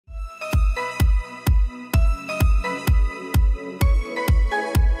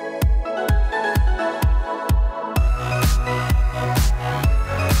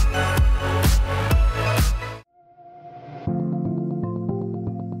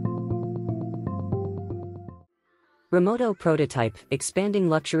Remoto prototype, expanding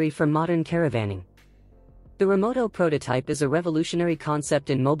luxury for modern caravanning. The Remoto prototype is a revolutionary concept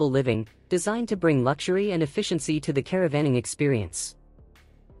in mobile living, designed to bring luxury and efficiency to the caravanning experience.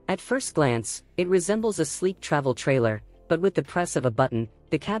 At first glance, it resembles a sleek travel trailer, but with the press of a button,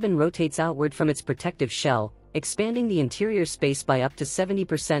 the cabin rotates outward from its protective shell, expanding the interior space by up to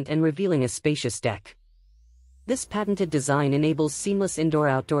 70% and revealing a spacious deck. This patented design enables seamless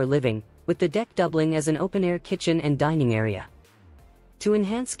indoor-outdoor living, with the deck doubling as an open-air kitchen and dining area. To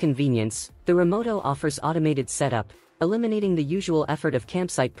enhance convenience, the Remoto offers automated setup, eliminating the usual effort of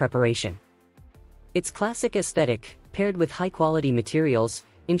campsite preparation. Its classic aesthetic, paired with high-quality materials,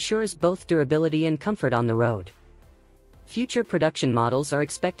 ensures both durability and comfort on the road. Future production models are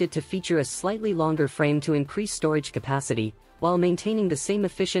expected to feature a slightly longer frame to increase storage capacity, while maintaining the same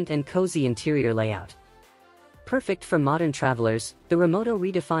efficient and cozy interior layout. Perfect for modern travelers, the Remoto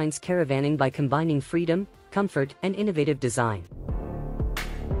redefines caravanning by combining freedom, comfort, and innovative design.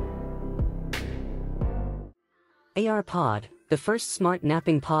 AR Pod, the first smart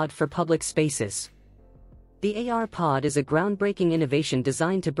napping pod for public spaces. The AR Pod is a groundbreaking innovation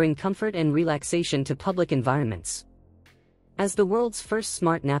designed to bring comfort and relaxation to public environments. As the world's first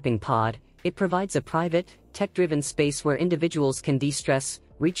smart napping pod, it provides a private, tech-driven space where individuals can de-stress,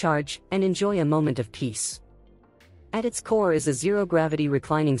 recharge, and enjoy a moment of peace. At its core is a zero-gravity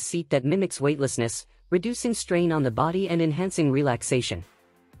reclining seat that mimics weightlessness, reducing strain on the body and enhancing relaxation.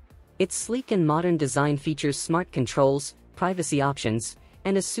 Its sleek and modern design features smart controls, privacy options,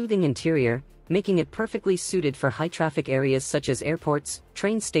 and a soothing interior, making it perfectly suited for high-traffic areas such as airports,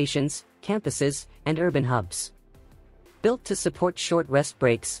 train stations, campuses, and urban hubs. Built to support short rest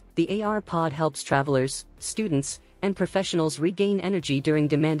breaks, the AR Pod helps travelers, students, and professionals regain energy during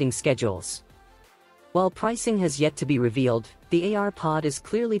demanding schedules. While pricing has yet to be revealed, the AR Pod is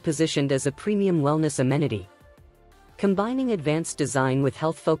clearly positioned as a premium wellness amenity. Combining advanced design with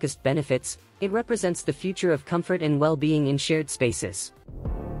health-focused benefits, it represents the future of comfort and well-being in shared spaces.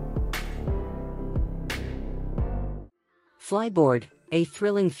 Flyboard, a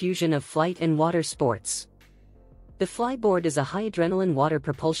thrilling fusion of flight and water sports. The Flyboard is a high-adrenaline water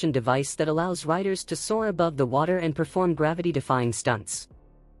propulsion device that allows riders to soar above the water and perform gravity-defying stunts.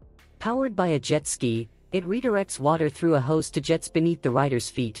 Powered by a jet ski, it redirects water through a hose to jets beneath the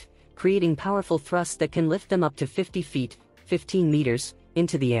rider's feet, creating powerful thrusts that can lift them up to 50 feet, 15 meters,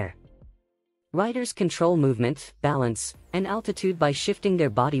 into the air. Riders control movement, balance, and altitude by shifting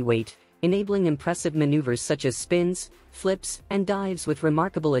their body weight, enabling impressive maneuvers such as spins, flips, and dives with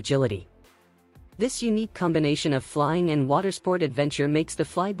remarkable agility. This unique combination of flying and watersport adventure makes the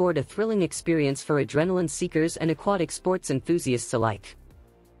Flyboard a thrilling experience for adrenaline seekers and aquatic sports enthusiasts alike.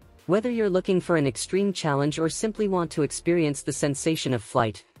 Whether you're looking for an extreme challenge or simply want to experience the sensation of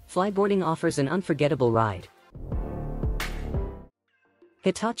flight, flyboarding offers an unforgettable ride.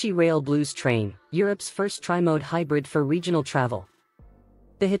 Hitachi Rail Blues Train, Europe's first tri-mode hybrid for regional travel.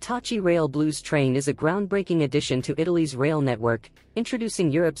 The Hitachi Rail Blues Train is a groundbreaking addition to Italy's rail network,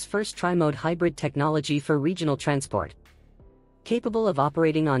 introducing Europe's first tri-mode hybrid technology for regional transport. Capable of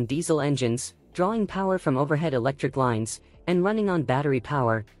operating on diesel engines, drawing power from overhead electric lines, and running on battery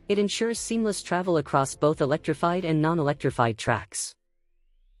power, it ensures seamless travel across both electrified and non-electrified tracks.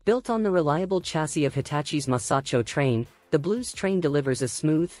 Built on the reliable chassis of Hitachi's Masacho train, the Blues Train delivers a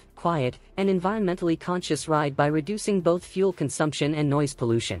smooth, quiet, and environmentally conscious ride by reducing both fuel consumption and noise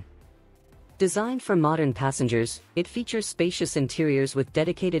pollution. Designed for modern passengers, it features spacious interiors with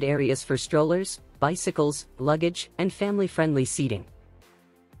dedicated areas for strollers, bicycles, luggage, and family-friendly seating.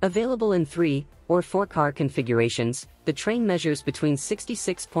 Available in 3- or 4-car configurations, the train measures between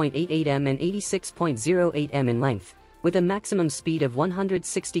 66.88 m and 86.08 m in length, with a maximum speed of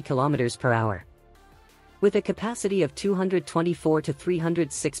 160 km per hour. With a capacity of 224 to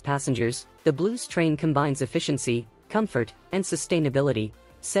 306 passengers, the Blues Train combines efficiency, comfort, and sustainability,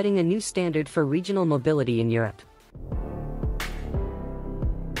 setting a new standard for regional mobility in Europe.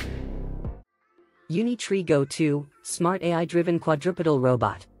 Unitree Go 2, smart AI-driven quadrupedal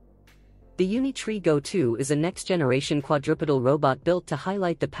robot. The Unitree Go 2 is a next-generation quadrupedal robot built to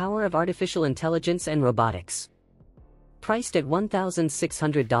highlight the power of artificial intelligence and robotics. Priced at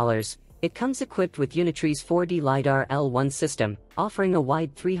 $1,600, it comes equipped with Unitree's 4D LiDAR L1 system, offering a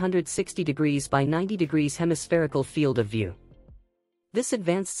wide 360 degrees by 90 degrees hemispherical field of view. This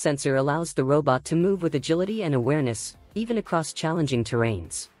advanced sensor allows the robot to move with agility and awareness, even across challenging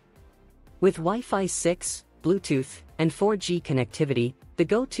terrains. With Wi-Fi 6, Bluetooth, and 4G connectivity, the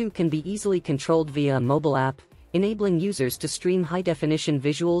Go 2 can be easily controlled via a mobile app, enabling users to stream high-definition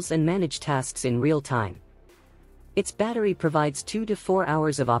visuals and manage tasks in real time. Its battery provides 2 to 4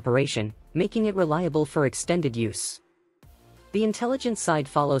 hours of operation, making it reliable for extended use. The Intelligent Side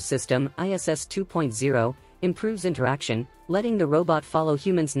Follow System, ISS 2.0, improves interaction, letting the robot follow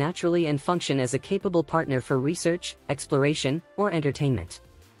humans naturally and function as a capable partner for research, exploration, or entertainment.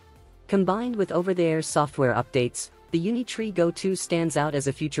 Combined with over-the-air software updates, the Unitree Go 2 stands out as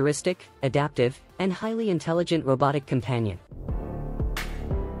a futuristic, adaptive, and highly intelligent robotic companion.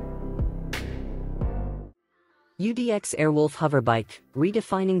 UDX Airwolf Hoverbike,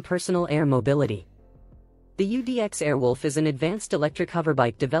 redefining personal air mobility. The UDX Airwolf is an advanced electric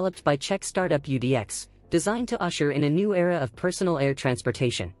hoverbike developed by Czech startup UDX, designed to usher in a new era of personal air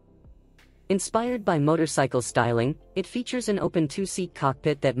transportation. Inspired by motorcycle styling, it features an open two-seat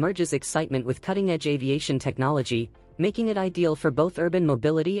cockpit that merges excitement with cutting-edge aviation technology, making it ideal for both urban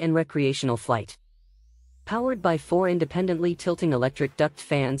mobility and recreational flight. Powered by 4 independently tilting electric duct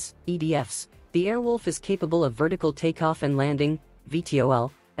fans, EDFs, the Airwolf is capable of vertical takeoff and landing,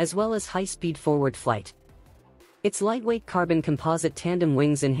 VTOL, as well as high-speed forward flight. Its lightweight carbon composite tandem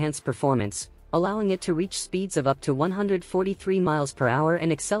wings enhance performance, allowing it to reach speeds of up to 143 miles per hour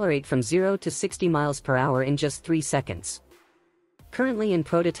and accelerate from 0 to 60 miles per hour in just 3 seconds. Currently in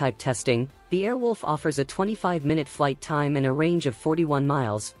prototype testing, the Airwolf offers a 25-minute flight time and a range of 41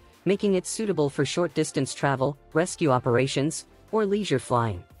 miles, making it suitable for short-distance travel, rescue operations, or leisure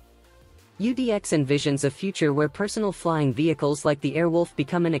flying. UDX envisions a future where personal flying vehicles like the Airwolf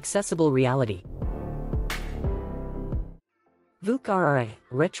become an accessible reality. VOOC RRI,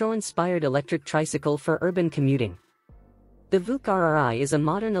 retro-inspired electric tricycle for urban commuting. The VOOC RRI is a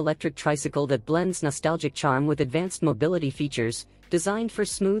modern electric tricycle that blends nostalgic charm with advanced mobility features, designed for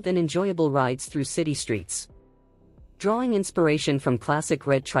smooth and enjoyable rides through city streets. Drawing inspiration from classic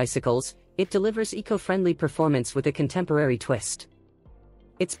red tricycles, it delivers eco-friendly performance with a contemporary twist.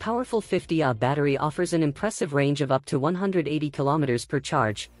 Its powerful 50Ah battery offers an impressive range of up to 180 kilometers per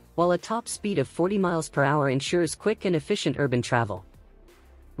charge, while a top speed of 40 miles per hour ensures quick and efficient urban travel.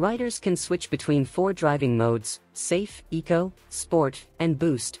 Riders can switch between 4 driving modes: safe, eco, sport, and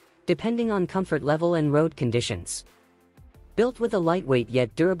boost, depending on comfort level and road conditions. Built with a lightweight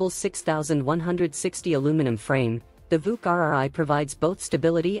yet durable 6,160 aluminum frame, the VOOC RRI provides both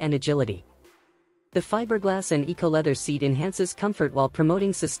stability and agility. The fiberglass and eco-leather seat enhances comfort while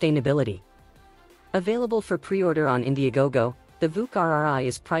promoting sustainability. Available for pre-order on Indiegogo, the VOOC RRI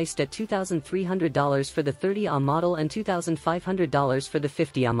is priced at $2,300 for the 30Ah model and $2,500 for the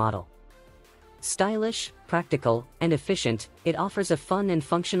 50Ah model. Stylish, practical, and efficient, it offers a fun and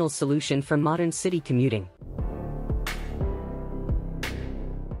functional solution for modern city commuting.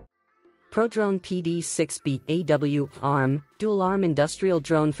 ProDrone PD-6B AW ARM, dual-arm industrial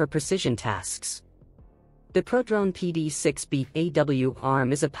drone for precision tasks. The ProDrone PD-6B AW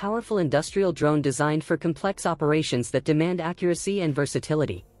ARM is a powerful industrial drone designed for complex operations that demand accuracy and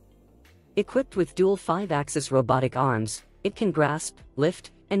versatility. Equipped with dual 5-axis robotic arms, it can grasp,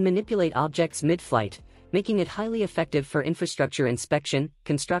 lift, and manipulate objects mid-flight, making it highly effective for infrastructure inspection,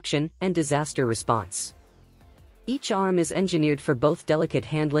 construction, and disaster response. Each arm is engineered for both delicate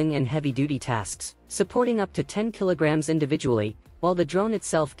handling and heavy-duty tasks, supporting up to 10 kilograms individually, while the drone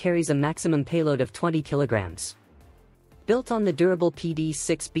itself carries a maximum payload of 20 kilograms. Built on the durable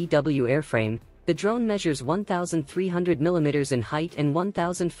PD-6BW airframe, the drone measures 1,300 mm in height and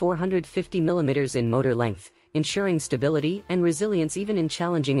 1,450 mm in motor length, ensuring stability and resilience even in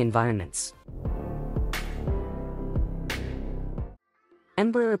challenging environments.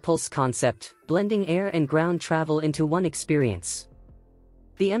 Embraer Pulse concept, blending air and ground travel into one experience.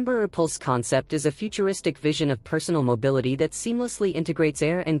 The Embraer Pulse concept is a futuristic vision of personal mobility that seamlessly integrates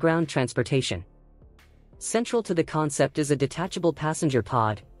air and ground transportation. Central to the concept is a detachable passenger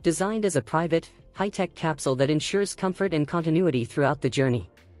pod, designed as a private, high-tech capsule that ensures comfort and continuity throughout the journey.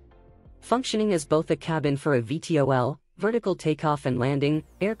 Functioning as both a cabin for a VTOL, vertical takeoff and landing,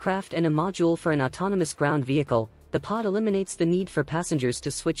 aircraft and a module for an autonomous ground vehicle, the pod eliminates the need for passengers to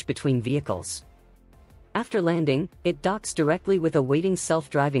switch between vehicles. After landing, it docks directly with a waiting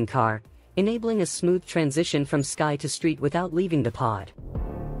self-driving car, enabling a smooth transition from sky to street without leaving the pod.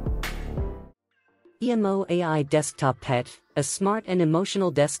 EMO AI Desktop Pet, a smart and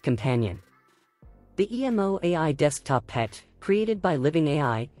emotional desk companion. The EMO AI Desktop Pet, created by Living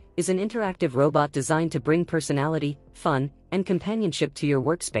AI, is an interactive robot designed to bring personality, fun, and companionship to your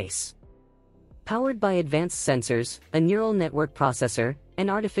workspace. Powered by advanced sensors, a neural network processor, and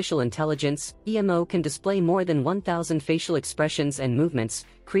artificial intelligence, EMO can display more than 1,000 facial expressions and movements,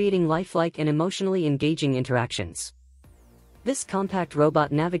 creating lifelike and emotionally engaging interactions. This compact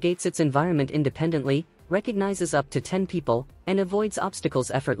robot navigates its environment independently, recognizes up to 10 people, and avoids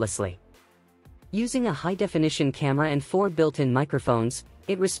obstacles effortlessly. Using a high-definition camera and 4 built-in microphones,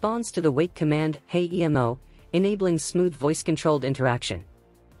 it responds to the wake command, "Hey EMO," enabling smooth voice-controlled interaction.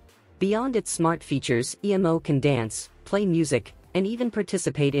 Beyond its smart features, EMO can dance, play music, and even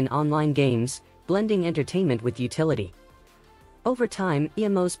participate in online games, blending entertainment with utility. Over time,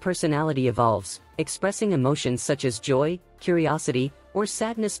 EMO's personality evolves, expressing emotions such as joy, curiosity, or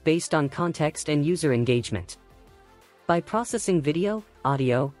sadness based on context and user engagement. By processing video,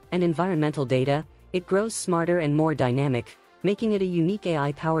 audio, and environmental data, it grows smarter and more dynamic, making it a unique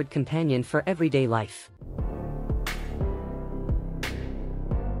AI-powered companion for everyday life.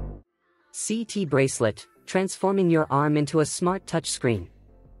 CT Bracelet, transforming your arm into a smart touchscreen.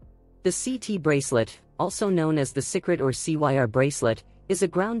 The CT Bracelet, also known as the Secret or CYR bracelet, is a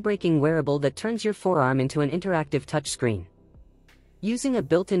groundbreaking wearable that turns your forearm into an interactive touchscreen. Using a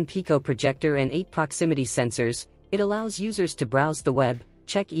built-in Pico projector and 8 proximity sensors, it allows users to browse the web,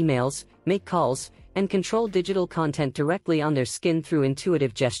 check emails, make calls, and control digital content directly on their skin through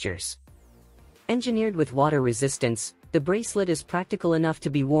intuitive gestures. Engineered with water resistance, the bracelet is practical enough to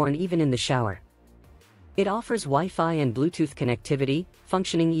be worn even in the shower. It offers Wi-Fi and Bluetooth connectivity,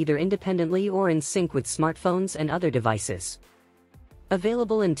 functioning either independently or in sync with smartphones and other devices.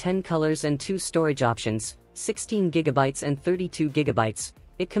 Available in 10 colors and 2 storage options, 16 GB and 32 GB,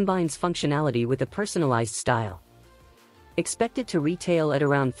 it combines functionality with a personalized style. Expected to retail at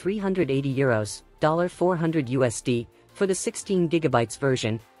around €380, $400 USD, for the 16 GB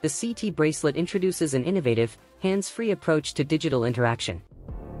version, the CT bracelet introduces an innovative, hands-free approach to digital interaction.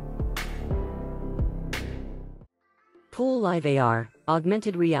 Pool Live AR,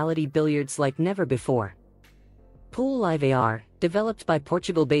 augmented reality billiards like never before. Pool Live AR, developed by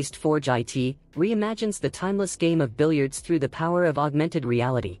Portugal-based Forge IT, reimagines the timeless game of billiards through the power of augmented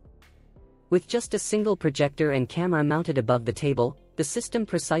reality. With just a single projector and camera mounted above the table, the system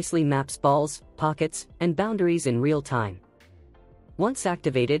precisely maps balls, pockets, and boundaries in real time. Once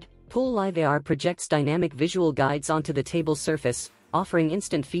activated, Pool Live AR projects dynamic visual guides onto the table surface, offering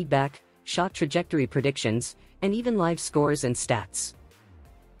instant feedback, shot trajectory predictions, and even live scores and stats.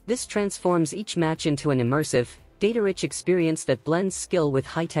 This transforms each match into an immersive, data-rich experience that blends skill with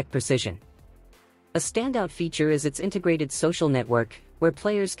high-tech precision. A standout feature is its integrated social network, where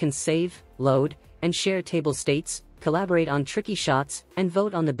players can save, load, and share table states, collaborate on tricky shots, and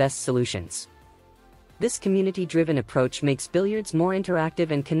vote on the best solutions. This community-driven approach makes billiards more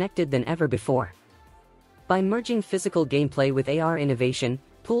interactive and connected than ever before. By merging physical gameplay with AR innovation,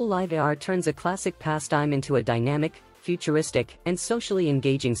 Pool Live AR turns a classic pastime into a dynamic, futuristic, and socially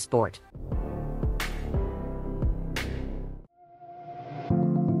engaging sport.